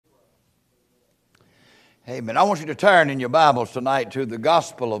Amen. I want you to turn in your Bibles tonight to the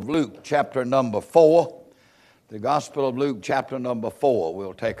Gospel of Luke, chapter number 4. The Gospel of Luke, chapter number 4.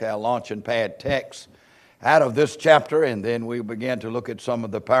 We'll take our launching pad text out of this chapter, and then we'll begin to look at some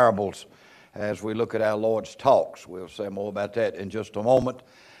of the parables as we look at our Lord's talks. We'll say more about that in just a moment.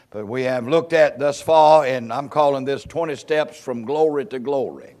 But we have looked at thus far, and I'm calling this 20 steps from glory to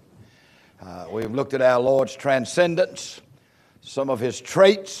glory. We've looked at our Lord's transcendence, some of his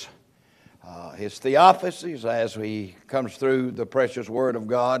traits, his theophacies as he comes through the precious Word of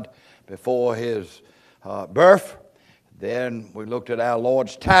God before his birth. Then we looked at our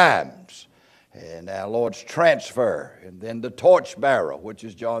Lord's times and our Lord's transfer, and then the torchbearer, which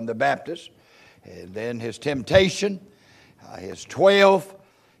is John the Baptist, and then his temptation, his 12.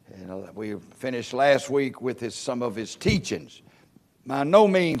 And we finished last week with some of his teachings. By no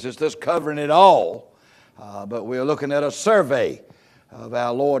means is this covering it all, but we're looking at a survey of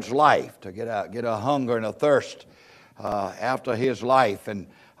our Lord's life to get a hunger and a thirst after his life and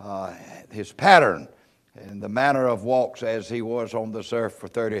his pattern and the manner of walks as he was on this earth for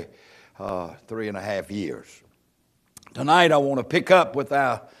 33 and a half years. Tonight I want to pick up with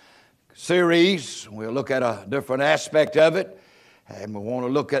our series. We'll look at a different aspect of it, and we want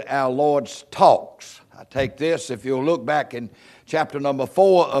to look at our Lord's talks. I take this, if you'll look back in chapter number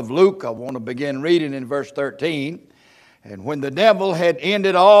 4 of Luke, I want to begin reading in verse 13. And when the devil had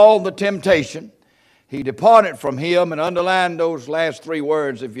ended all the temptation, he departed from him, and underline those last three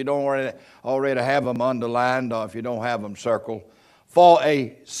words if you don't already have them underlined, or if you don't have them circled, for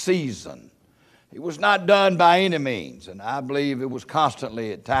a season. It was not done by any means, and I believe it was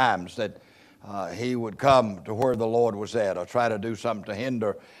constantly at times that he would come to where the Lord was at or try to do something to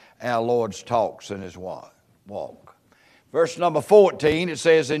hinder our Lord's talks and his walk. Verse number 14, it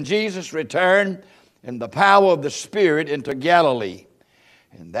says, And Jesus returned in the power of the Spirit into Galilee,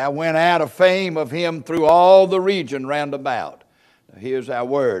 and there went out a fame of him through all the region round about. Now here's our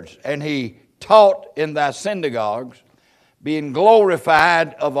words. And he taught in thy synagogues, being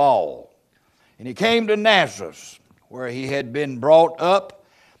glorified of all. And he came to Nazareth, where he had been brought up.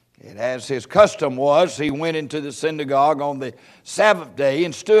 And as his custom was, he went into the synagogue on the Sabbath day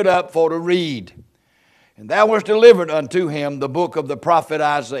and stood up for to read. And there was delivered unto him the book of the prophet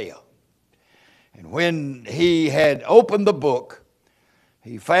Isaiah. And when he had opened the book,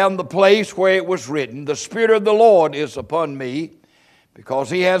 he found the place where it was written, The Spirit of the Lord is upon me, because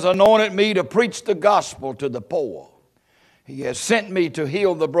he has anointed me to preach the gospel to the poor. He has sent me to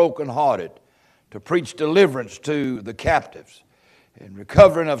heal the brokenhearted, to preach deliverance to the captives, and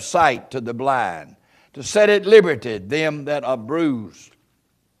recovering of sight to the blind, to set at liberty them that are bruised,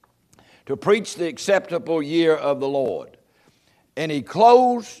 to preach the acceptable year of the Lord. And he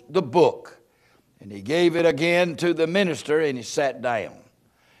closed the book, and he gave it again to the minister, and he sat down.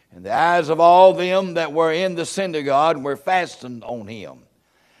 And the eyes of all them that were in the synagogue were fastened on him.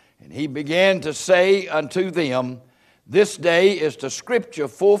 And he began to say unto them, This day is the scripture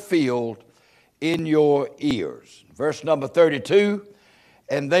fulfilled in your ears. Verse number 32,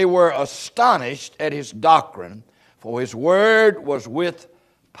 And they were astonished at his doctrine, for his word was with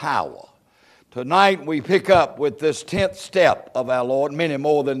power. Tonight we pick up with this 10th step of our Lord, many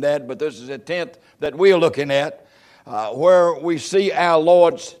more than that, but this is the 10th that we're looking at, where we see our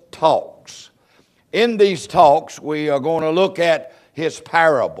Lord's talks. In these talks, we are going to look at his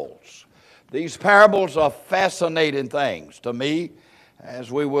parables. These parables are fascinating things to me, as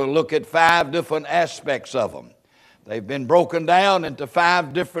we will look at 5 different aspects of them. They've been broken down into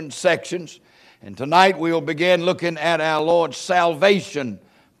 5 different sections, and tonight we'll begin looking at our Lord's salvation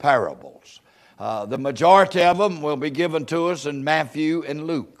parables. The majority of them will be given to us in Matthew and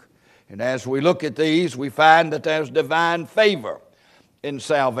Luke. And as we look at these, we find that there's divine favor in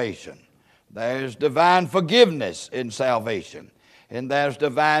salvation. There's divine forgiveness in salvation. And there's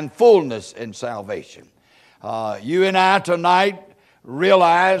divine fullness in salvation. You and I tonight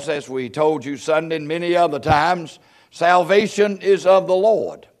realize, as we told you Sunday and many other times, salvation is of the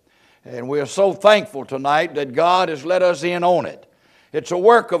Lord. And we're so thankful tonight that God has let us in on it. It's a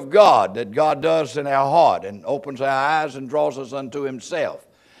work of God that God does in our heart and opens our eyes and draws us unto himself.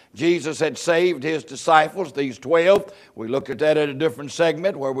 Jesus had saved his disciples, these 12. We looked at that at a different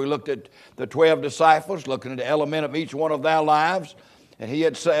segment where we looked at the 12 disciples, looking at the element of each one of their lives. And he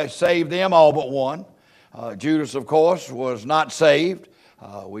had saved them all but one. Judas, of course, was not saved.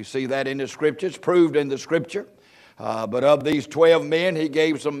 We see that in the Scriptures, proved in the Scripture. But of these 12 men, he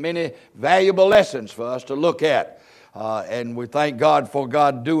gave some many valuable lessons for us to look at. And we thank God for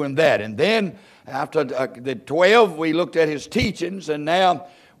God doing that. And then after the 12, we looked at his teachings, and now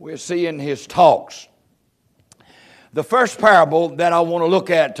we're seeing his talks. The first parable that I want to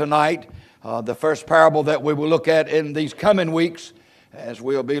look at tonight The first parable that we will look at in these coming weeks, as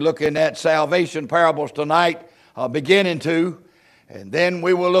we'll be looking at salvation parables tonight, beginning to, and then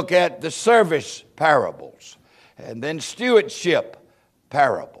we will look at the service parables, and then stewardship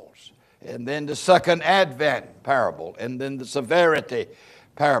parables, and then the second advent parable, and then the severity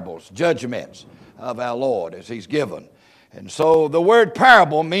parables, judgments of our Lord as He's given. And so the word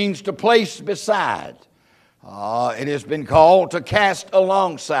parable means to place beside. It has been called to cast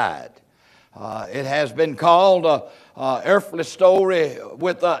alongside. It has been called an earthly story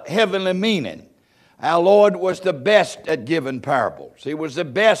with a heavenly meaning. Our Lord was the best at giving parables. He was the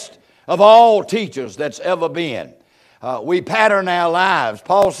best of all teachers that's ever been. We pattern our lives.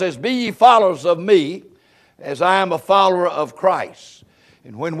 Paul says, "Be ye followers of me, as I am a follower of Christ."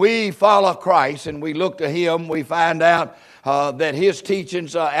 And when we follow Christ and we look to Him, we find out that His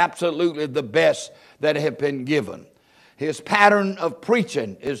teachings are absolutely the best that have been given. His pattern of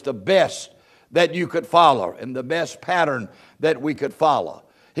preaching is the best that you could follow and the best pattern that we could follow.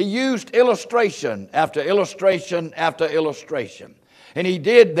 He used illustration after illustration after illustration. And He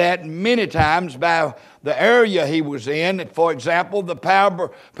did that many times by the area He was in. For example, the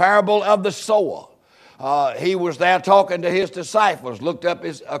parable of the sower. He was there talking to His disciples, looked up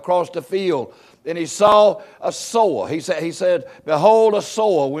across the field, and He saw a sower. He said, "Behold, a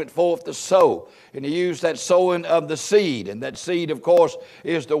sower went forth to sow." And He used that sowing of the seed. And that seed, of course,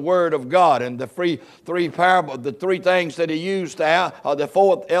 is the Word of God. And the three things that He used there, or the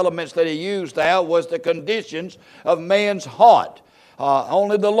four elements that He used there, was the conditions of man's heart.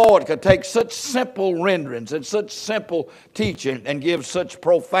 Only the Lord could take such simple renderings and such simple teaching and give such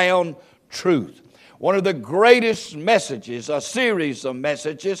profound truth. One of the greatest messages, a series of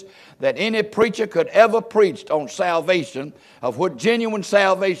messages that any preacher could ever preach on salvation, of what genuine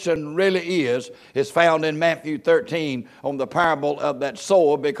salvation really is found in Matthew 13 on the parable of that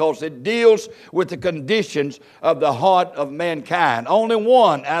sower, because it deals with the conditions of the heart of mankind. Only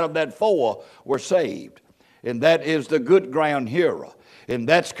one out of that four were saved, and that is the good ground hearer. And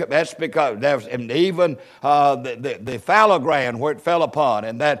that's because there's, and even the fallow ground where it fell upon,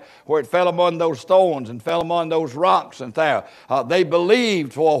 and that where it fell among those thorns and fell among those rocks and there, they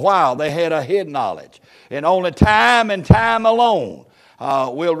believed for a while. They had a hid knowledge, and only time and time alone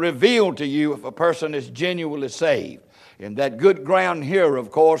will reveal to you if a person is genuinely saved. And that good ground here, of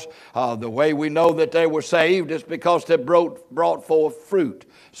course, the way we know that they were saved is because they brought forth fruit,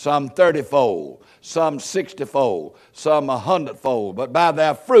 some 30-fold, some 60-fold, some 100-fold. But by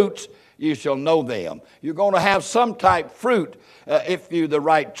their fruits you shall know them. You're going to have some type fruit if you're the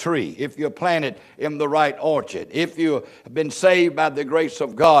right tree, if you're planted in the right orchard. If you've been saved by the grace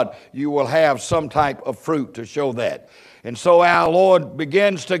of God, you will have some type of fruit to show that. And so our Lord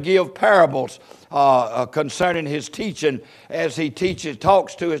begins to give parables concerning His teaching as He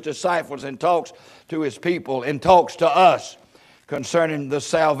talks to His disciples and talks to His people and talks to us concerning the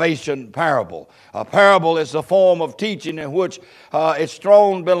salvation parable. A parable is a form of teaching in which it's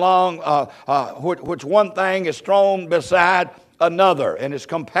thrown which one thing is thrown beside another, and it's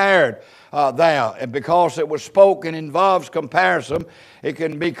compared there. And because it was spoken involves comparison, it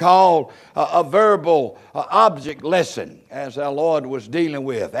can be called a verbal object lesson, as our Lord was dealing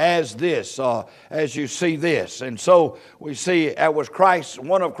with, as this, as you see this. And so we see it was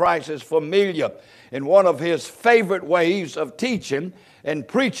one of Christ's familiar and one of His favorite ways of teaching and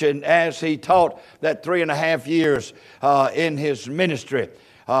preaching as He taught that 3.5 years in His ministry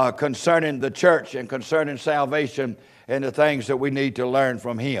concerning the church and concerning salvation and the things that we need to learn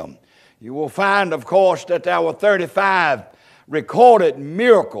from Him. You will find, of course, that there were 35 recorded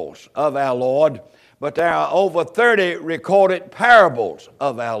miracles of our Lord, but there are over 30 recorded parables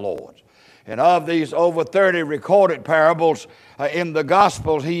of our Lord. And of these over 30 recorded parables in the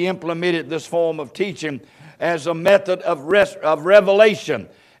Gospels, He implemented this form of teaching as a method of revelation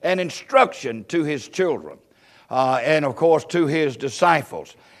and instruction to His children and, of course, to His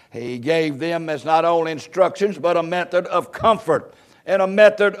disciples. He gave them as not only instructions, but a method of comfort and a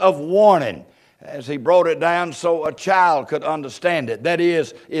method of warning, as He brought it down so a child could understand it. That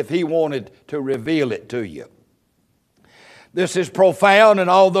is, if He wanted to reveal it to you. This is profound, and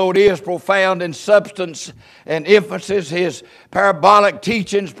although it is profound in substance and emphasis, His parabolic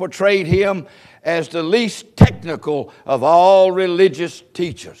teachings portrayed Him as the least technical of all religious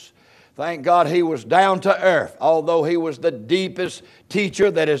teachers. Thank God He was down to earth, although He was the deepest teacher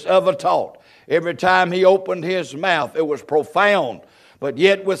that has ever taught. Every time He opened His mouth, it was profound, but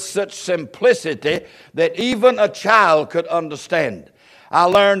yet with such simplicity that even a child could understand. I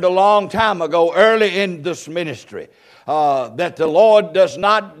learned a long time ago, early in this ministry, that the Lord does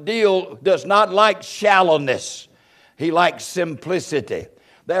not like shallowness. He likes simplicity.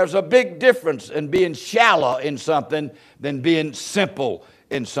 There's a big difference in being shallow in something than being simple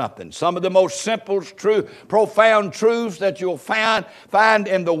in something. Some of the most simple, true, profound truths that you'll find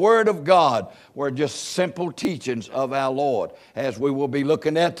in the Word of God were just simple teachings of our Lord, as we will be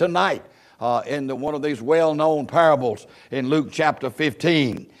looking at tonight in one of these well-known parables in Luke chapter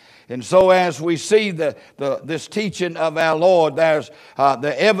 15. And so as we see this teaching of our Lord, there's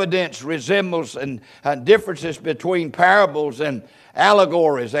the evidence resembles and differences between parables and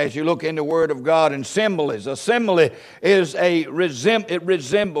allegories as you look in the Word of God, and similes. A simile is it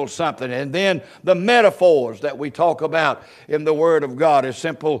resembles something. And then the metaphors that we talk about in the Word of God is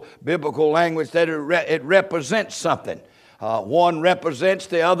simple biblical language that it represents something. One represents,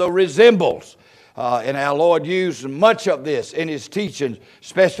 the other resembles. And our Lord used much of this in His teachings,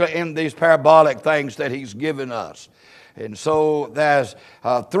 especially in these parabolic things that He's given us. And so there's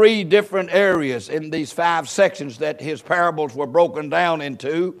 3 different areas in these 5 sections that His parables were broken down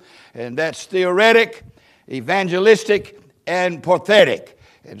into. And that's theoretic, evangelistic, and pathetic.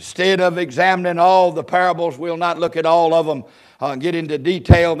 Instead of examining all the parables, we'll not look at all of them, get into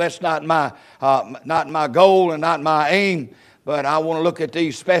detail. That's not my goal and not my aim. But I want to look at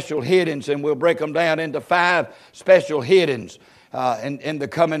these special headings, and we'll break them down into 5 special headings in the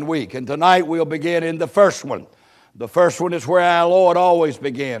coming week. And tonight we'll begin in the first one. The first one is where our Lord always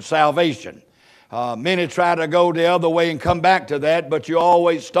began, salvation. Many try to go the other way and come back to that, but you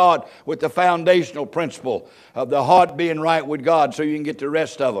always start with the foundational principle of the heart being right with God so you can get the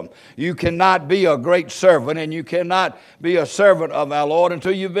rest of them. You cannot be a great servant, and you cannot be a servant of our Lord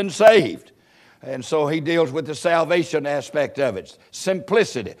until you've been saved. And so He deals with the salvation aspect of it.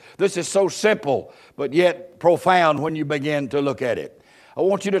 Simplicity. This is so simple, but yet profound when you begin to look at it. I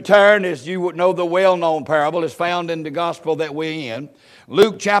want you to turn, as you would know, the well-known parable is found in the gospel that we're in.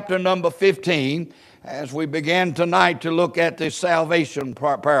 Luke chapter number 15, as we begin tonight to look at the salvation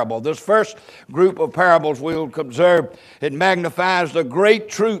parable. This first group of parables we'll observe, it magnifies the great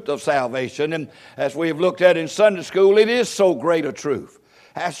truth of salvation. And as we've looked at in Sunday school, it is so great a truth.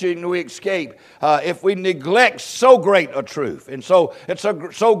 How should we escape if we neglect so great a truth? And so it's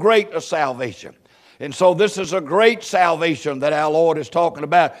so great a salvation. And so this is a great salvation that our Lord is talking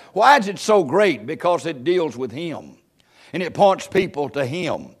about. Why is it so great? Because it deals with Him. And it points people to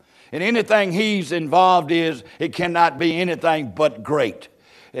Him. And anything He's involved is, it cannot be anything but great.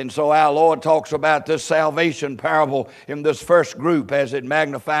 And so our Lord talks about this salvation parable in this first group as it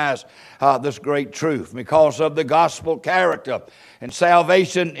magnifies this great truth because of the gospel character and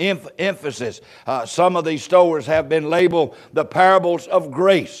salvation emphasis. Some of these stories have been labeled the parables of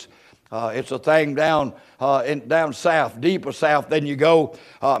grace. It's a thing down south, deeper south than you go.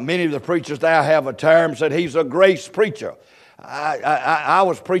 Many of the preachers there have a term that he's a grace preacher. I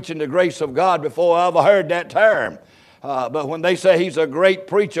was preaching the grace of God before I ever heard that term. But when they say he's a great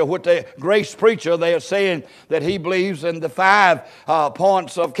preacher, grace preacher, they are saying that he believes in the 5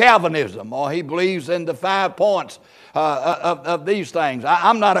 points of Calvinism, or he believes in the 5 points of these things.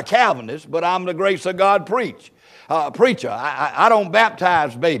 I'm not a Calvinist, but I'm the grace of God preacher. I don't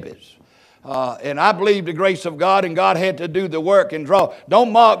baptize babies. And I believe the grace of God, and God had to do the work and draw.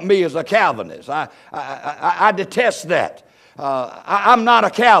 Don't mark me as a Calvinist. I detest that. I'm not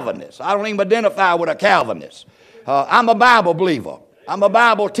a Calvinist. I don't even identify with a Calvinist. I'm a Bible believer. I'm a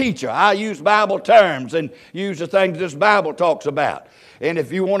Bible teacher. I use Bible terms and use the things this Bible talks about. And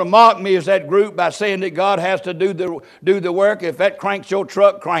if you want to mock me as that group by saying that God has to do the work, if that cranks your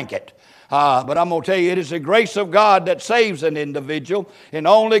truck, crank it. But I'm going to tell you, it is the grace of God that saves an individual, and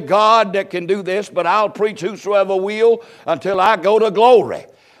only God that can do this. But I'll preach whosoever will until I go to glory.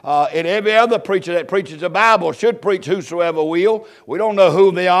 And every other preacher that preaches the Bible should preach whosoever will. We don't know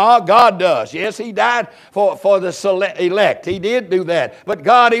who they are. God does. Yes, He died for the elect. He did do that. But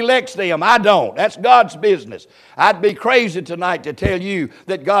God elects them. I don't. That's God's business. I'd be crazy tonight to tell you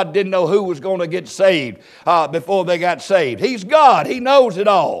that God didn't know who was going to get saved before they got saved. He's God. He knows it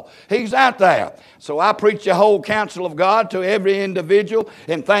all. He's out there. So I preach the whole counsel of God to every individual,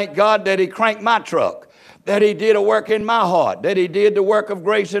 and thank God that He cranked my truck, that He did a work in my heart, that He did the work of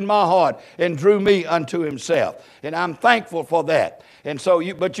grace in my heart and drew me unto Himself. And I'm thankful for that. And so,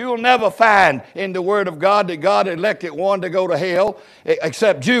 but you'll never find in the Word of God that God elected one to go to hell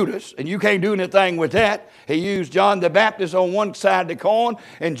except Judas. And you can't do anything with that. He used John the Baptist on one side of the coin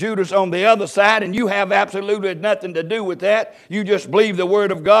and Judas on the other side. And you have absolutely nothing to do with that. You just believe the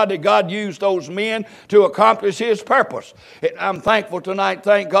Word of God, that God used those men to accomplish His purpose. And I'm thankful tonight,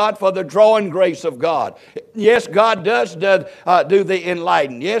 thank God, for the drawing grace of God. Yes, God does do the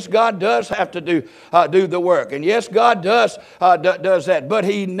enlighten. Yes, God does have to do the work. And yes, God does that. But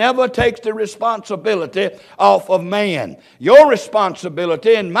He never takes the responsibility off of man. Your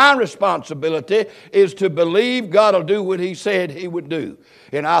responsibility and my responsibility is to believe God will do what He said He would do.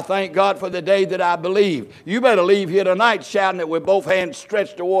 And I thank God for the day that I believe. You better leave here tonight shouting it with both hands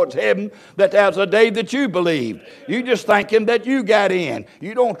stretched towards heaven that there's a day that you believed. You just thank Him that you got in.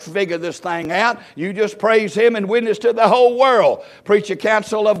 You don't figure this thing out. You just praise Him and witness to the whole world. Preach a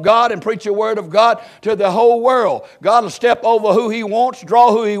counsel of God and preach a word of God to the whole world. God will step over who He wants,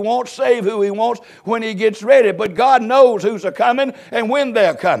 draw who He wants, save who He wants when He gets ready. But God knows who's a coming and when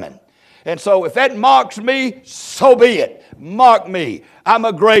they're coming. And so if that marks me, so be it. Mark me. I'm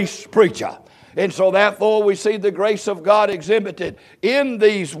a grace preacher. And so therefore we see the grace of God exhibited in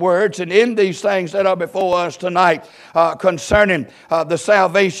these words and in these things that are before us tonight concerning the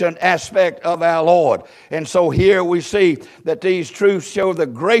salvation aspect of our Lord. And so here we see that these truths show the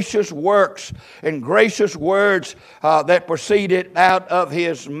gracious works and gracious words that proceeded out of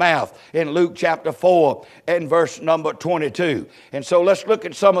His mouth in Luke chapter 4 and verse number 22. And so let's look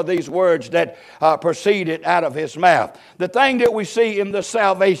at some of these words that proceeded out of His mouth. The thing that we see in the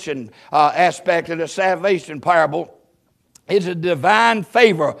salvation aspect of the salvation parable is a divine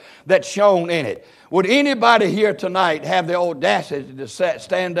favor that's shown in it. Would anybody here tonight have the audacity to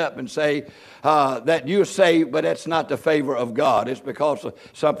stand up and say that you're saved, but that's not the favor of God? It's because of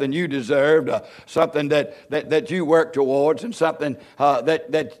something you deserved, something that you worked towards, and something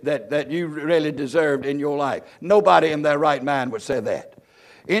that you really deserved in your life. Nobody in their right mind would say that.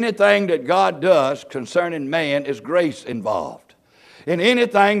 Anything that God does concerning man is grace involved. In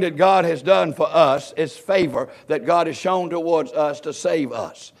anything that God has done for us is favor that God has shown towards us to save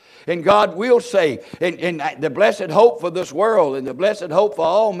us. And God will save. And the blessed hope for this world and the blessed hope for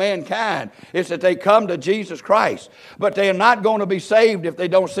all mankind is that they come to Jesus Christ. But they are not going to be saved if they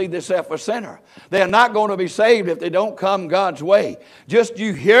don't see themselves a sinner. They are not going to be saved if they don't come God's way. Just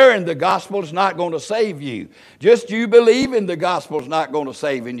you hearing the gospel is not going to save you. Just you believing the gospel is not going to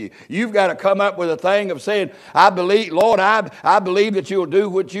save you. You've got to come up with a thing of saying, I believe, Lord, I believe that you'll do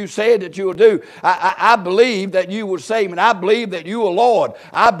what you said that you'll do. I believe that you will save me. And I believe that you are Lord.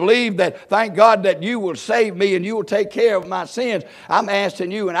 I believe that, thank God, that you will save me and you will take care of my sins. I'm asking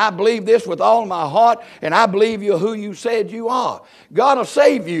you, and I believe this with all my heart, and I believe you're who you said you are. God will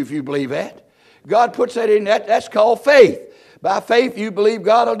save you if you believe that. God puts that in that. That's called faith. By faith, you believe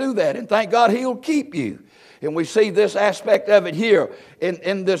God will do that, and thank God He'll keep you. And we see this aspect of it here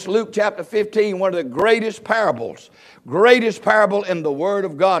in this Luke chapter 15, one of the greatest parable in the Word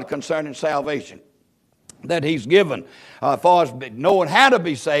of God concerning salvation that He's given, as far as knowing how to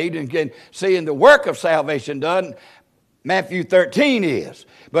be saved and seeing the work of salvation done. Matthew 13 is.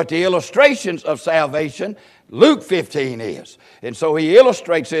 But the illustrations of salvation, Luke 15 is. And so he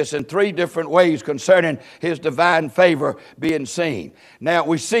illustrates this in three different ways concerning His divine favor being seen. Now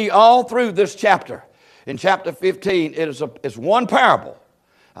we see all through this chapter, in chapter 15, it's one parable.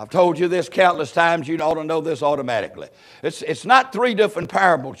 I've told you this countless times. You ought to know this automatically. It's not three different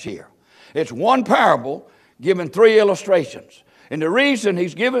parables here. It's one parable giving three illustrations. And the reason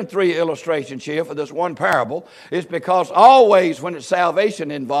he's given three illustrations here for this one parable is because always when it's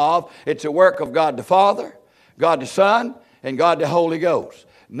salvation involved, it's a work of God the Father, God the Son, and God the Holy Ghost.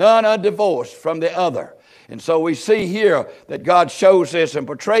 None are divorced from the other. And so we see here that God shows this and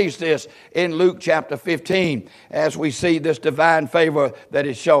portrays this in Luke chapter 15 as we see this divine favor that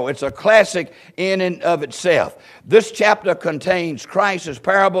is shown. It's a classic in and of itself. This chapter contains Christ's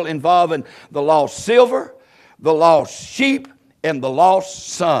parable involving the lost silver, the lost sheep, and the lost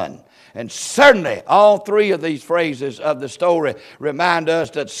son. And certainly all three of these phrases of the story remind us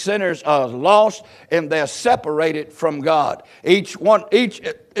that sinners are lost and they're separated from God. Each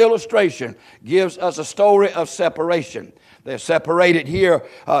illustration gives us a story of separation. They're separated here,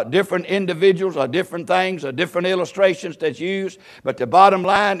 different individuals or different things or different illustrations that's used. But the bottom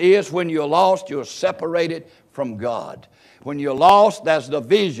line is when you're lost, you're separated from God. When you're lost, there's the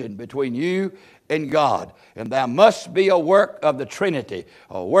division between you and God. And there must be a work of the Trinity,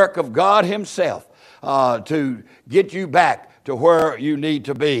 a work of God Himself to get you back to where you need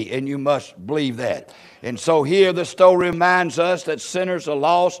to be. And you must believe that. And so here the story reminds us that sinners are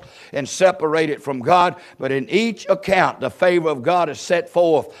lost and separated from God. But in each account, the favor of God is set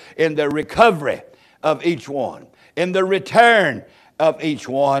forth in the recovery of each one, in the return of each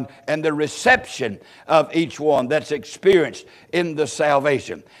one and the reception of each one that's experienced in the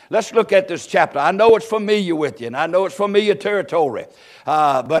salvation. Let's look at this chapter. I know it's familiar with you, and I know it's familiar territory.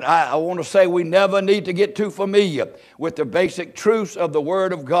 But I want to say we never need to get too familiar with the basic truths of the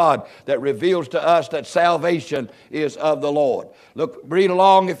Word of God that reveals to us that salvation is of the Lord. Look, read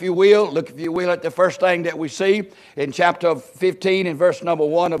along if you will. Look, if you will, at the first thing that we see in chapter 15 and verse number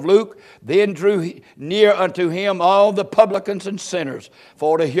 1 of Luke. Then drew near unto him all the publicans and sinners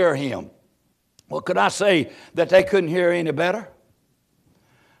for to hear him. Well, could I say that they couldn't hear any better?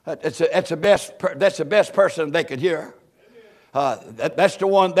 That's the best person they could hear. That's the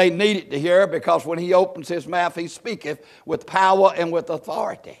one they needed to hear, because when he opens his mouth, he speaketh with power and with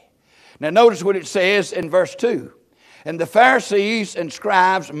authority. Now notice what it says in verse 2. And the Pharisees and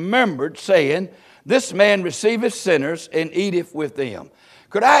scribes murmured, saying, This man receiveth sinners and eateth with them.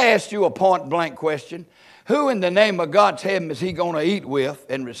 Could I ask you a point blank question? Who in the name of God's heaven is he going to eat with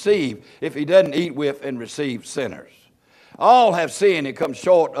and receive if he doesn't eat with and receive sinners? All have sinned and come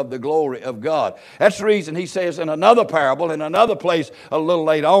short of the glory of God. That's the reason he says in another parable, in another place a little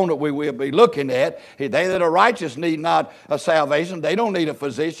later on that we will be looking at, they that are righteous need not a salvation. They don't need a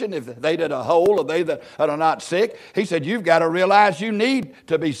physician. If they that are whole or they that are not sick, he said you've got to realize you need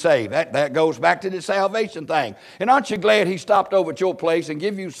to be saved. That goes back to the salvation thing. And aren't you glad he stopped over at your place and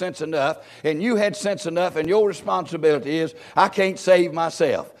give you sense enough, and you had sense enough, and your responsibility is, I can't save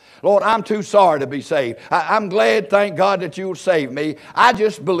myself. Lord, I'm too sorry to be saved. I'm glad, thank God, that you will save me. I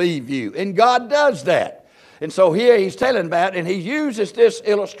just believe you. And God does that. And so here he's telling about, and he uses this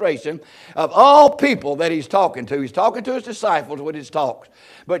illustration of all people that he's talking to. He's talking to his disciples with his talks.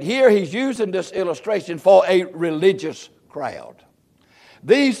 But here he's using this illustration for a religious crowd.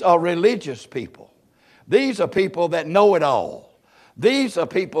 These are religious people. These are people that know it all. These are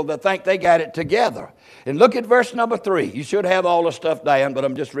people that think they got it together. And look at verse number 3. You should have all the stuff down, but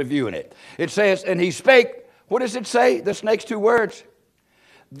I'm just reviewing it. It says, and he spake, what does it say? This next two words.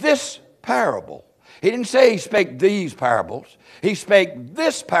 This parable. He didn't say he spake these parables. He spake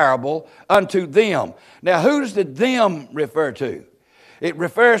this parable unto them. Now, who does the them refer to? It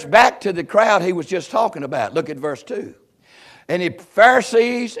refers back to the crowd he was just talking about. Look at verse 2. And the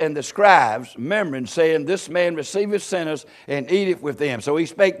Pharisees and the scribes murmuring, saying, This man receiveth sinners and eateth with them. So he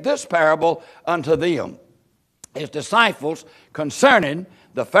spake this parable unto them, his disciples, concerning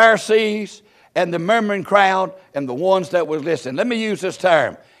the Pharisees and the murmuring crowd and the ones that would listen. Let me use this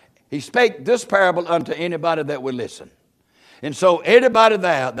term. He spake this parable unto anybody that would listen. And so anybody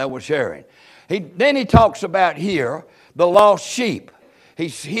there that was hearing. Then he talks about here the lost sheep.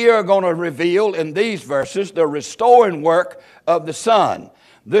 He's here going to reveal in these verses the restoring work of the Son.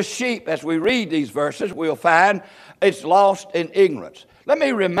 This sheep, as we read these verses, we'll find it's lost in ignorance. Let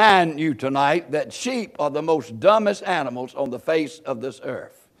me remind you tonight that sheep are the most dumbest animals on the face of this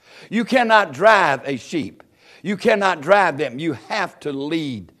earth. You cannot drive a sheep. You cannot drive them. You have to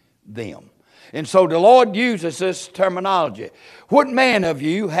lead them. And so the Lord uses this terminology. What man of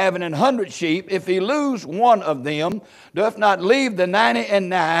you, having 100 sheep, if he lose one of them, doth not leave the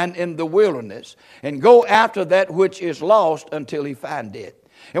 99 in the wilderness, and go after that which is lost until he find it?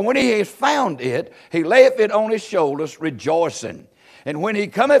 And when he has found it, he layeth it on his shoulders, rejoicing. And when he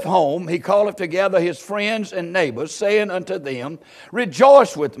cometh home, he calleth together his friends and neighbors, saying unto them,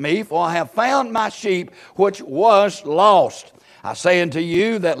 Rejoice with me, for I have found my sheep which was lost. I say unto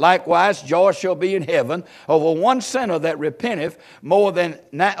you that likewise joy shall be in heaven over one sinner that repenteth more than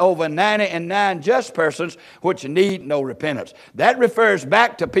over 99 just persons which need no repentance. That refers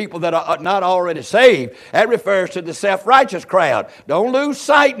back to people that are not already saved. That refers to the self-righteous crowd. Don't lose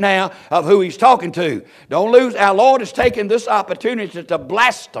sight now of who he's talking to. Don't lose. Our Lord has taken this opportunity to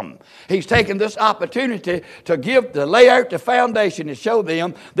blast them. He's taken this opportunity to lay out the foundation and show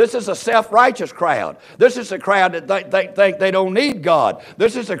them this is a self-righteous crowd. This is a crowd that think they don't need God.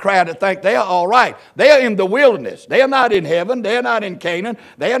 This is a crowd that think they are all right. They are in the wilderness. They are not in heaven. They are not in Canaan.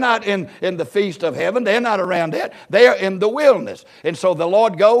 They are not in the feast of heaven. They are not around that. They are in the wilderness. And so the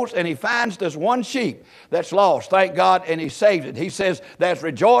Lord goes and he finds this one sheep that's lost. Thank God, and he saves it. He says there's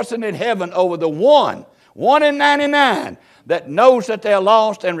rejoicing in heaven over the one in 99 that knows that they're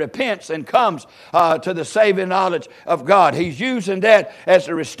lost and repents and comes to the saving knowledge of God. He's using that as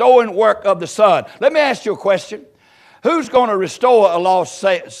the restoring work of the Son. Let me ask you a question. Who's going to restore a lost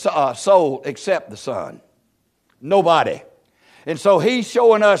soul except the Son? Nobody. And so he's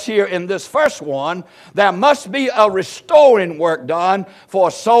showing us here in this first one, there must be a restoring work done for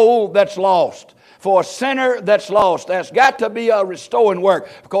a soul that's lost. For a sinner that's lost, there's got to be a restoring work,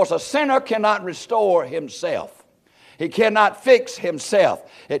 because a sinner cannot restore himself. He cannot fix himself.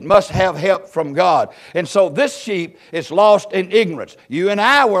 It must have help from God. And so this sheep is lost in ignorance. You and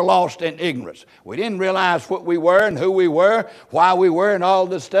I were lost in ignorance. We didn't realize what we were and who we were, why we were, and all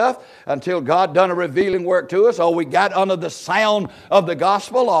this stuff until God done a revealing work to us, or we got under the sound of the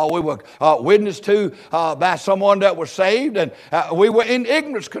gospel, or we were witnessed to by someone that was saved, and we were in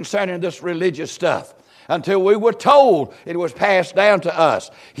ignorance concerning this religious stuff until we were told it was passed down to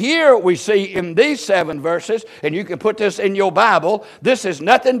us. Here we see in these 7 verses, and you can put this in your Bible, this is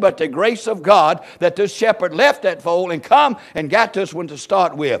nothing but the grace of God that this shepherd left that fold and come and got this one to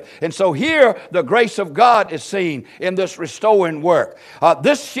start with. And so here the grace of God is seen in this restoring work.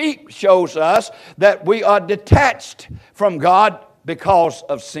 This sheep shows us that we are detached from God because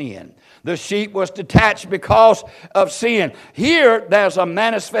of sin. The sheep was detached because of sin. Here there's a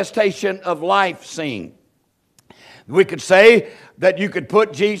manifestation of life seen. We could say that you could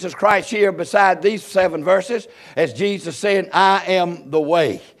put Jesus Christ here beside these 7 verses as Jesus saying, I am the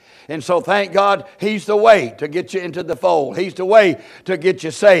way. And so thank God He's the way to get you into the fold. He's the way to get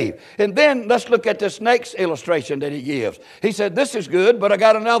you saved. And then let's look at this next illustration that He gives. He said, this is good, but I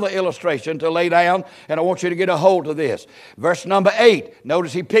got another illustration to lay down, and I want you to get a hold of this. Verse number 8,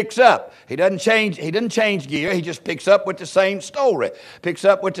 notice he picks up. He doesn't change gear. He just picks up with the same story, picks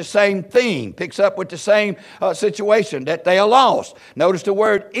up with the same theme, picks up with the same situation that they are lost. Notice the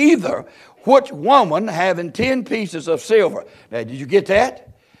word either. Which woman having 10 pieces of silver? Now, did you get that?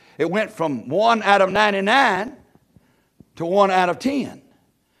 It went from 1 out of 99 to 1 out of 10.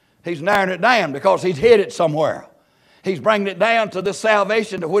 He's narrowing it down because he's hid it somewhere. He's bringing it down to the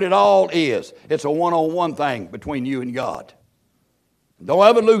salvation to what it all is. It's a one-on-one thing between you and God. Don't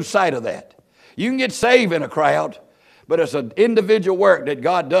ever lose sight of that. You can get saved in a crowd, but it's an individual work that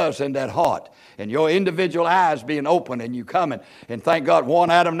God does in that heart. And your individual eyes being open and you coming. And thank God, 1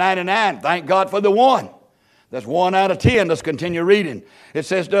 out of 99. Thank God for the 1. That's 1 out of 10. Let's continue reading. It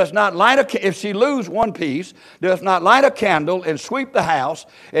says, if she lose 1 piece, does not light a candle and sweep the house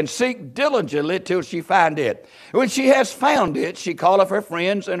and seek diligently till she find it. When she has found it, she calleth her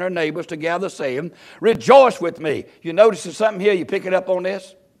friends and her neighbors together, saying, rejoice with me. You notice there's something here, you pick it up on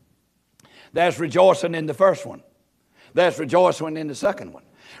this? There's rejoicing in the first one. There's rejoicing in the second one.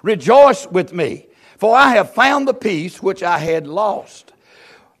 Rejoice with me, for I have found the piece which I had lost.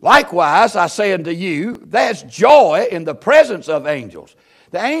 Likewise, I say unto you, there's joy in the presence of angels.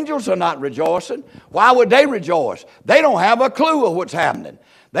 The angels are not rejoicing. Why would they rejoice? They don't have a clue of what's happening.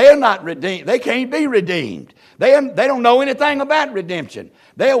 They are not redeemed. They can't be redeemed. They don't know anything about redemption.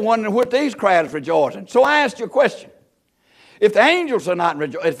 They are wondering what these crowds rejoicing. So I asked you a question. If the angels are not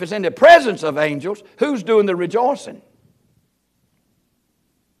rejoicing, if it's in the presence of angels, who's doing the rejoicing?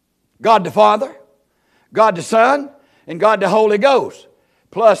 God the Father, God the Son, and God the Holy Ghost.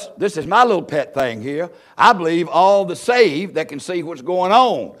 Plus, this is my little pet thing here. I believe all the saved that can see what's going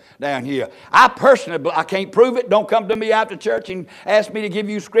on down here. I personally, I can't prove it. Don't come to me after church and ask me to give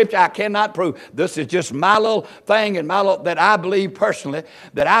you scripture. I cannot prove. This is just my little thing and that I believe personally,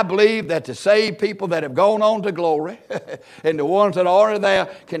 that I believe that the saved people that have gone on to glory and the ones that are already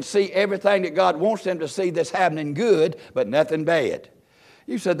there can see everything that God wants them to see that's happening good, but nothing bad.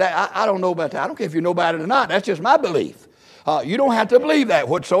 You said that. I don't know about that. I don't care if you know about it or not. That's just my belief. You don't have to believe that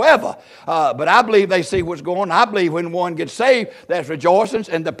whatsoever. But I believe they see what's going on. I believe when one gets saved, there's rejoicings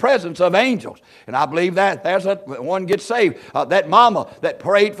in the presence of angels. And I believe that one gets saved. That mama that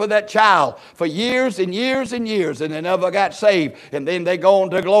prayed for that child for years and years and years and they never got saved. And then they go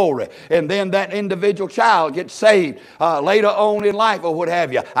on to glory. And then that individual child gets saved later on in life or what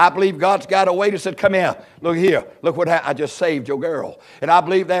have you. I believe God's got a way to say, come here. Look here. Look what I just saved your girl. And I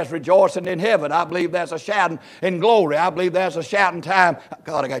believe that's rejoicing in heaven. I believe that's a shouting in glory. I believe there's a shouting time.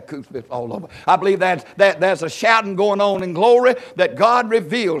 God, I got goosebumps all over. I believe there's a shouting going on in glory that God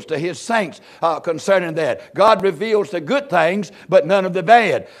reveals to His saints concerning that. God reveals the good things, but none of the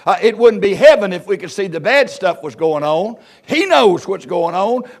bad. It wouldn't be heaven if we could see the bad stuff was going on. He knows what's going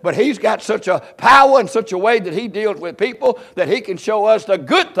on, but He's got such a power and such a way that He deals with people that He can show us the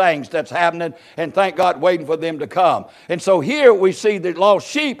good things that's happening, and thank God, waiting for them to come. And so here we see the lost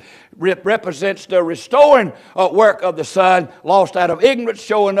sheep represents the restoring work of the Son, lost out of ignorance,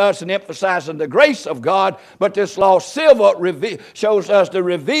 showing us and emphasizing the grace of God. But this lost silver shows us the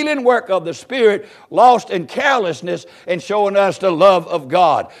revealing work of the Spirit, lost in carelessness, and showing us the love of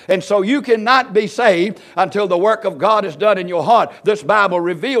God. And so you cannot be saved until the work of God is done in your heart. This Bible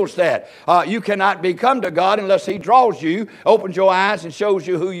reveals that. You cannot come to God unless He draws you, opens your eyes, and shows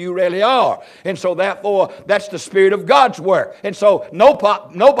you who you really are. And so therefore, that's the Spirit of God's work. And so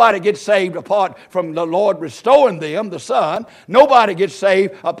nobody gets saved apart from the Lord restoring them, the Son. Nobody gets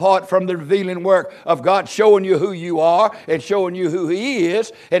saved apart from the revealing work of God showing you who you are and showing you who He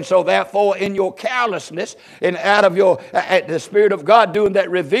is. And so therefore, in your carelessness and out of the Spirit of God doing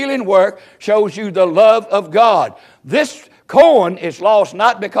that revealing work shows you the love of God. This corn is lost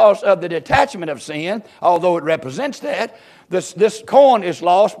not because of the detachment of sin, although it represents that. This corn is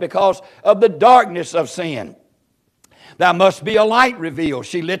lost because of the darkness of sin. There must be a light revealed.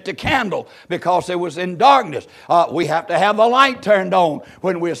 She lit the candle because it was in darkness. We have to have the light turned on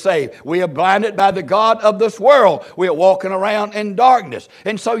when we're saved. We are blinded by the god of this world. We are walking around in darkness.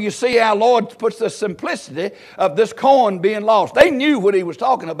 And so you see our Lord puts the simplicity of this corn being lost. They knew what He was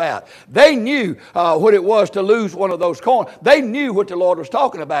talking about. They knew what it was to lose one of those corn. They knew what the Lord was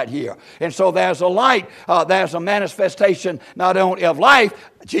talking about here. And so there's a light. There's a manifestation not only of life.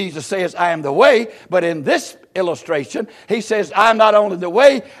 Jesus says, I am the way. But in this illustration, He says, I'm not only the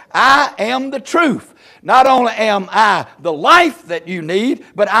way, I am the truth. Not only am I the life that you need,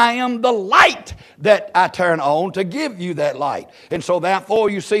 but I am the light that I turn on to give you that light. And so therefore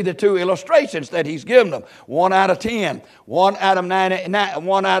you see the two illustrations that He's given them. 1 out of 10, 1 out of 99,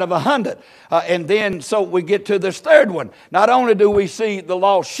 1 out of 100. And then so we get to this third one. Not only do we see the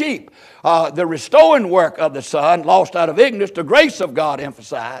lost sheep, the restoring work of the Son, lost out of ignorance, the grace of God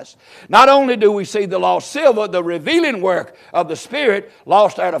emphasized. Not only do we see the lost silver, the revealing work of the Spirit,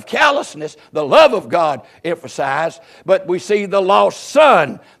 lost out of callousness, the love of God emphasized, but we see the lost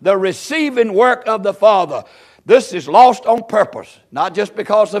Son, the receiving work of the Father. This is lost on purpose, not just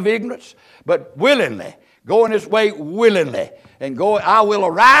because of ignorance, but willingly, going His way willingly. And I will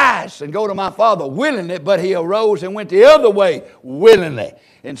arise and go to my Father willingly, but He arose and went the other way willingly.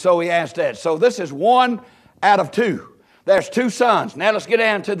 And so He asked that. So this is 1 out of 2. There's 2 sons. Now let's get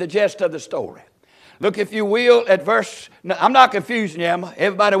down to the gist of the story. Look, if you will, at verse, I'm not confusing you, am I?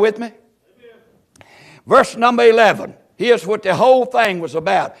 Everybody with me? Verse number 11. Here's what the whole thing was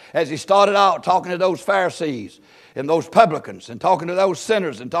about as He started out talking to those Pharisees and those publicans and talking to those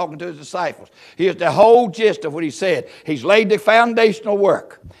sinners and talking to His disciples. Here's the whole gist of what He said. He's laid the foundational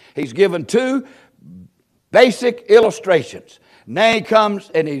work. He's given 2 basic illustrations. Now He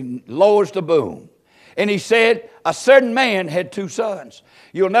comes and He lowers the boom. And He said, a certain man had 2 sons.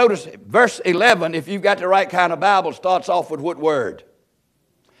 You'll notice verse 11, if you've got the right kind of Bible, starts off with what word?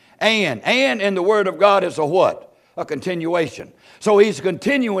 And in the Word of God is a what? A continuation. So He's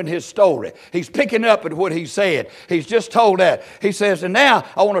continuing His story. He's picking up at what He said. He's just told that. He says, and now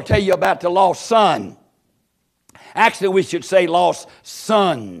I want to tell you about the lost son. Actually, we should say lost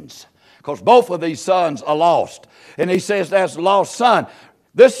sons, because both of these sons are lost. And He says there's a lost son.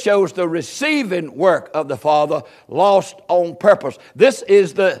 This shows the receiving work of the Father, lost on purpose. This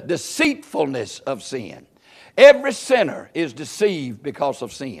is the deceitfulness of sin. Every sinner is deceived because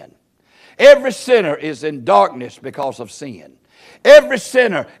of sin. Every sinner is in darkness because of sin. Every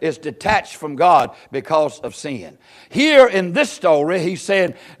sinner is detached from God because of sin. Here in this story, He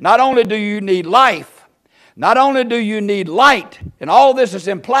said, not only do you need life, not only do you need light, and all this is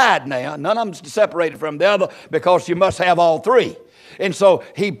implied now, none of them is separated from the other because you must have all 3. And so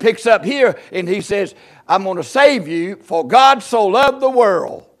He picks up here and He says, I'm going to save you, for God so loved the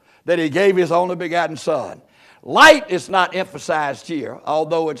world that He gave His only begotten Son. Light is not emphasized here,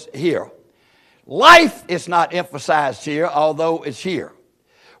 although it's here. Life is not emphasized here, although it's here.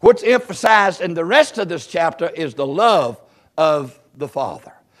 What's emphasized in the rest of this chapter is the love of the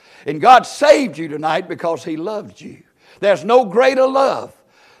Father. And God saved you tonight because He loved you. There's no greater love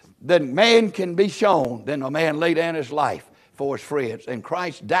than man can be shown than a man lay down his life for his friends. And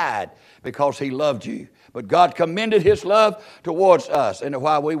Christ died because He loved you. But God commended His love towards us. And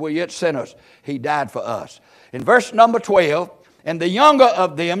while we were yet sinners, He died for us. In verse number 12, and the younger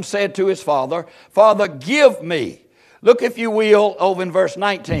of them said to his father, Father, give me. Look, if you will, over in verse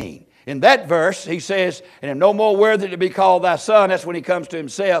 19. In that verse, he says, and am no more worthy to be called thy son. That's when he comes to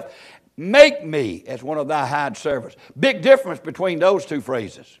himself. Make me as one of thy hired servants. Big difference between those 2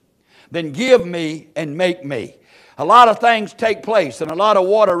 phrases. Then give me and make me. A lot of things take place and a lot of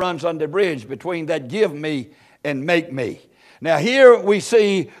water runs under the bridge between that give me and make me. Now here we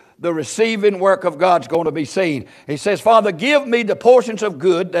see the receiving work of God's going to be seen. He says, Father, give me the portions of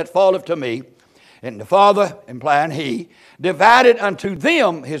good that falleth to me. And the Father, implying He, divided unto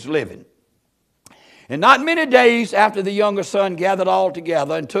them His living. And not many days after the younger son gathered all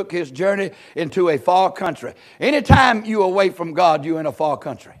together and took his journey into a far country. Anytime you're away from God, you're in a far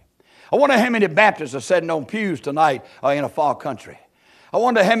country. I wonder how many Baptists are sitting on pews tonight are in a far country. I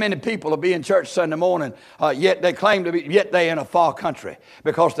wonder how many people will be in church Sunday morning, yet they claim to be, yet they're in a far country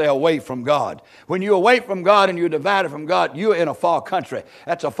because they're away from God. When you're away from God and you're divided from God, you're in a far country.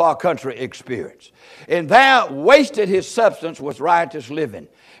 That's a far country experience. And thou wasted his substance with riotous living.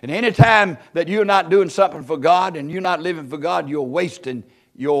 And any time that you're not doing something for God and you're not living for God, you're wasting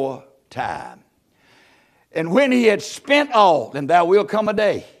your time. And when he had spent all, then there will come a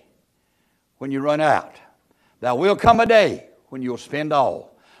day when you run out. There will come a day when you'll spend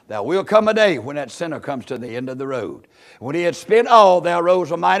all. There will come a day when that sinner comes to the end of the road. When he had spent all, there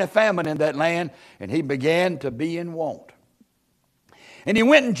arose a mighty famine in that land, and he began to be in want. And he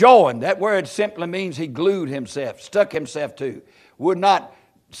went and joined. That word simply means he glued himself, stuck himself to, would not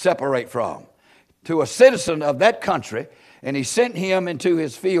separate from, to a citizen of that country, and he sent him into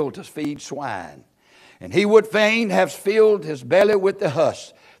his field to feed swine. And he would fain have filled his belly with the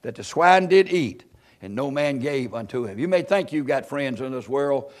husk that the swine did eat, and no man gave unto him. You may think you've got friends in this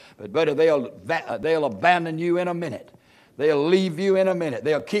world, but buddy, they'll abandon you in a minute. They'll leave you in a minute.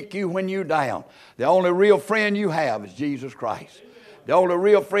 They'll kick you when you're down. The only real friend you have is Jesus Christ. The only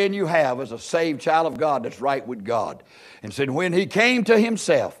real friend you have is a saved child of God that's right with God. And said, when he came to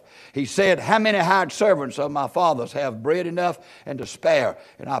himself, he said, how many hired servants of my father's have bread enough and to spare,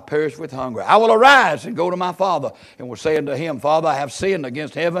 and I perish with hunger? I will arise and go to my father, and will say unto him, Father, I have sinned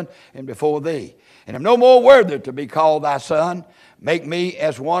against heaven and before thee, and am no more worthy to be called thy son. Make me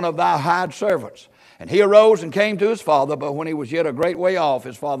as one of thy hired servants. And he arose and came to his father, but when he was yet a great way off,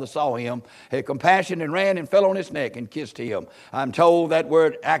 his father saw him, had compassion, and ran and fell on his neck and kissed him. I'm told that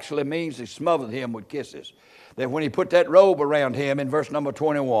word actually means he smothered him with kisses. That when he put that robe around him in verse number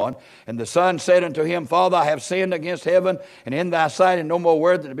 21, and the son said unto him, Father, I have sinned against heaven and in thy sight, and no more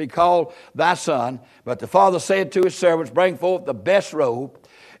worthy to be called thy son. But the father said to his servants, bring forth the best robe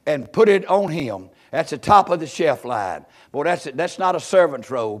and put it on him. That's the top of the shelf line. Boy, that's not a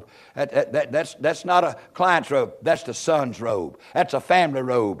servant's robe. That's not a client's robe. That's the son's robe. That's a family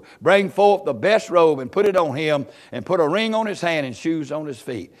robe. Bring forth the best robe and put it on him, and put a ring on his hand and shoes on his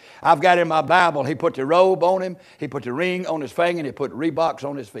feet. I've got in my Bible, he put the robe on him, he put the ring on his finger, and he put Reeboks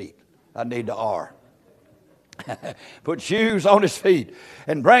on his feet. I need the R. Put shoes on his feet.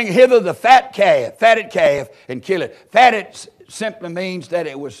 And bring hither the fatted calf, and kill it. Fatted simply means that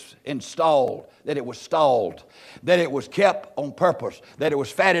it was installed, that it was stalled, that it was kept on purpose, that it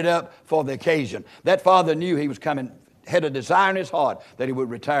was fatted up for the occasion. That father knew he was coming, had a desire in his heart that he would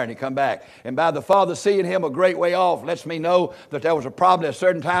return and come back. And by the father seeing him a great way off, lets me know that there was probably a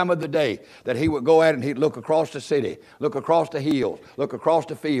certain time of the day that he would go out and he'd look across the city, look across the hills, look across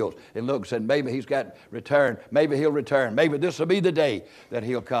the fields, and look and said, maybe he's got return, maybe he'll return, maybe this will be the day that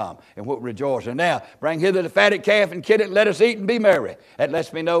he'll come, and we'll rejoice. And now, bring hither the fatted calf and kill it, let us eat and be merry. That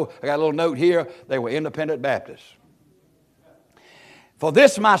lets me know, I got a little note here, they were independent Baptists. For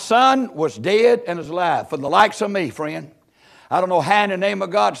this my son was dead and is alive. For the likes of me, friend. I don't know how in the name of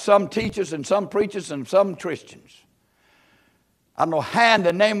God some teachers and some preachers and some Christians, I don't know how in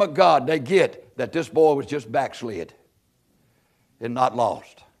the name of God they get that this boy was just backslid and not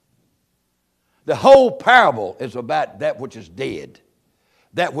lost. The whole parable is about that which is dead,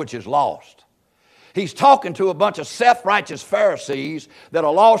 that which is lost. He's talking to a bunch of self-righteous Pharisees that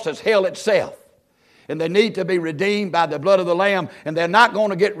are lost as hell itself. And they need to be redeemed by the blood of the Lamb. And they're not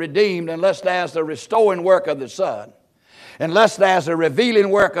going to get redeemed unless there's the restoring work of the Son. Unless there's the revealing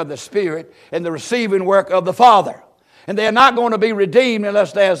work of the Spirit and the receiving work of the Father. And they're not going to be redeemed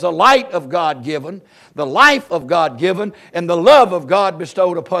unless there's the light of God given, the life of God given, and the love of God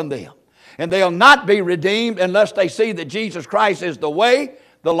bestowed upon them. And they'll not be redeemed unless they see that Jesus Christ is the way,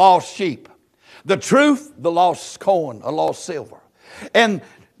 the lost sheep. The truth, the lost coin, a lost silver. And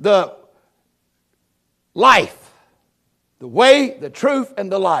the life, the way, the truth,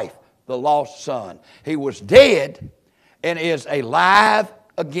 and the life, the lost son. He was dead and is alive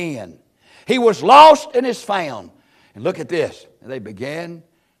again. He was lost and is found. And look at this. And they began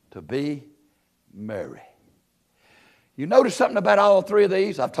to be merry. You notice something about all three of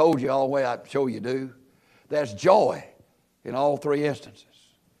these? I've told you all the way, I'm sure you do. There's joy in all three instances.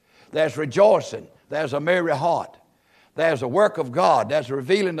 There's rejoicing. There's a merry heart. There's a work of God. There's a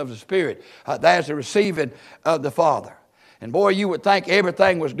revealing of the Spirit. There's a receiving of the Father. And boy, you would think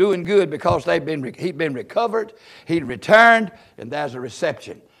everything was doing good because he'd been recovered, he'd returned, and there's a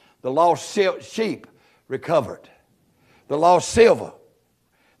reception. The lost sheep recovered. The lost silver,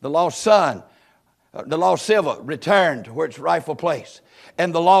 the lost son, the lost silver returned to its rightful place.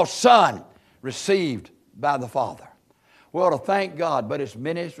 And the lost son received by the Father. We ought to thank God, but as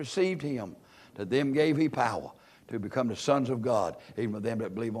many as received him, to them gave he power to become the sons of God, even with them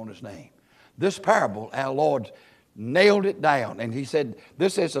that believe on his name. This parable, our Lord nailed it down. And he said,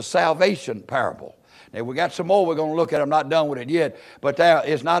 this is a salvation parable. Now, we got some more we're going to look at. I'm not done with it yet. But there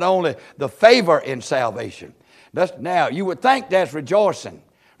is not only the favor in salvation. Now, you would think that's rejoicing.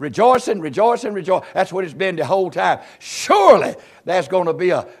 Rejoicing, rejoicing, rejoicing. That's what it's been the whole time. Surely there's going to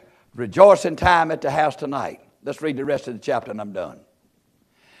be a rejoicing time at the house tonight. Let's read the rest of the chapter and I'm done.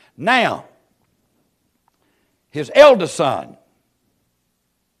 Now, his eldest son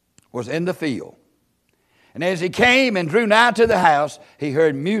was in the field. And as he came and drew nigh to the house, he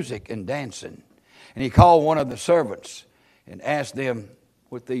heard music and dancing. And he called one of the servants and asked them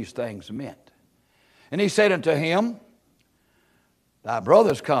what these things meant. And he said unto him, thy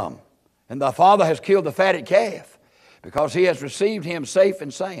brother's come, and thy father has killed the fatted calf, because he has received him safe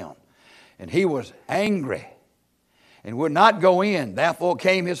and sound. And he was angry and would not go in. Therefore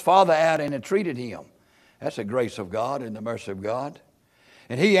came his father out and entreated him. That's the grace of God and the mercy of God.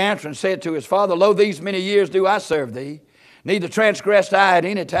 And he answered and said to his father, lo, these many years do I serve thee, neither transgressed I at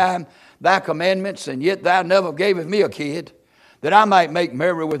any time thy commandments, and yet thou never gavest me a kid, that I might make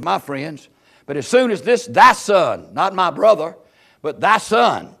merry with my friends. But as soon as this thy son, not my brother, but thy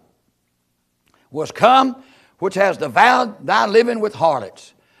son, was come, which has devoured thy living with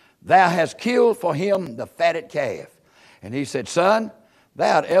harlots, thou hast killed for him the fatted calf. And he said, son,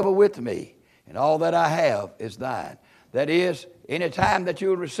 thou art ever with me, and all that I have is thine. That is, any time that you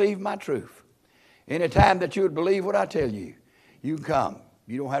will receive my truth, any time that you would believe what I tell you, you can come.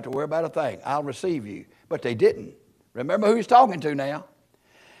 You don't have to worry about a thing. I'll receive you. But they didn't. Remember who he's talking to now.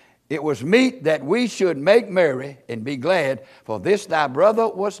 It was meet that we should make merry and be glad, for this thy brother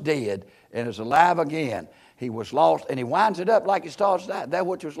was dead and is alive again. He was lost, and he winds it up like he starts that. That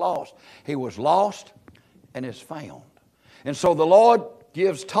which was lost. He was lost and is found. And so the Lord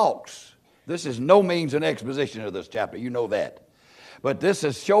gives talks. This is no means an exposition of this chapter. You know that. But this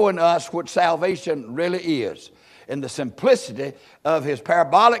is showing us what salvation really is, in the simplicity of his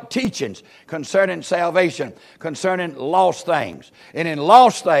parabolic teachings concerning salvation, concerning lost things. And in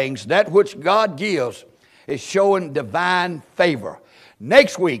lost things, that which God gives is showing divine favor.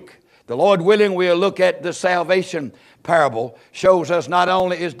 Next week, the Lord willing, we'll look at the salvation parable. Shows us not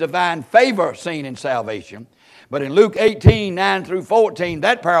only is divine favor seen in salvation, but in Luke 18, 9 through 14,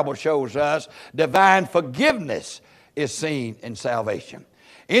 that parable shows us divine forgiveness is seen in salvation.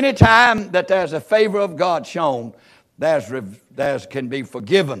 Anytime that there's a favor of God shown, there's can be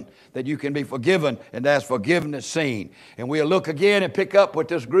forgiven, that you can be forgiven, and there's forgiveness seen. And we'll look again and pick up with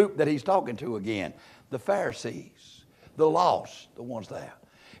this group that he's talking to again, the Pharisees, the lost, the ones there.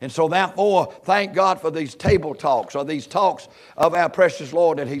 And so therefore, thank God for these table talks, or these talks of our precious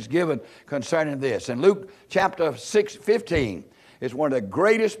Lord that he's given concerning this. And Luke chapter 15 is one of the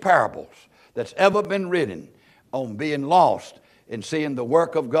greatest parables that's ever been written on being lost and seeing the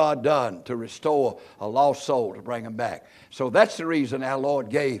work of God done to restore a lost soul, to bring him back. So that's the reason our Lord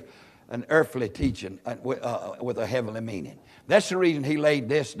gave an earthly teaching with a heavenly meaning. That's the reason he laid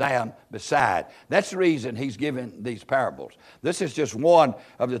this down beside. That's the reason he's given these parables. This is just one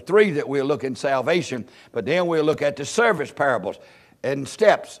of the three that we'll look in salvation, but then we'll look at the service parables and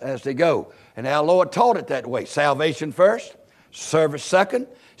steps as they go. And our Lord taught it that way. Salvation first, service second,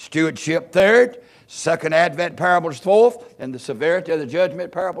 stewardship third, second advent parables fourth, and the severity of the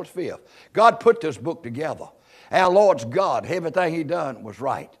judgment parables fifth. God put this book together. Our Lord's God. Everything he done was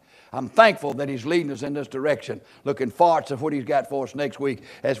right. I'm thankful that he's leading us in this direction, looking forward to what he's got for us next week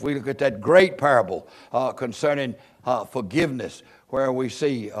as we look at that great parable concerning forgiveness, where we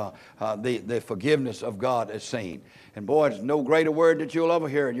see the forgiveness of God is seen. And boy, there's no greater word that you'll ever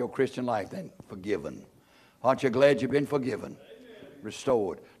hear in your Christian life than forgiven. Aren't you glad you've been forgiven?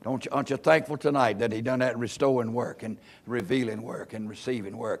 Restored. Aren't you thankful tonight that he done that restoring work and revealing work and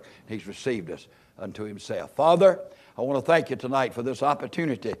receiving work? He's received us unto himself. Father, I want to thank you tonight for this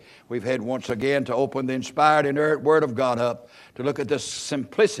opportunity we've had once again to open the inspired and inerrant Word of God up, to look at the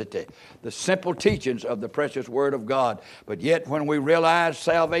simplicity, the simple teachings of the precious Word of God. But yet when we realize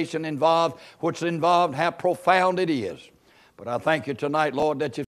salvation involved, what's involved, how profound it is. But I thank you tonight, Lord, that you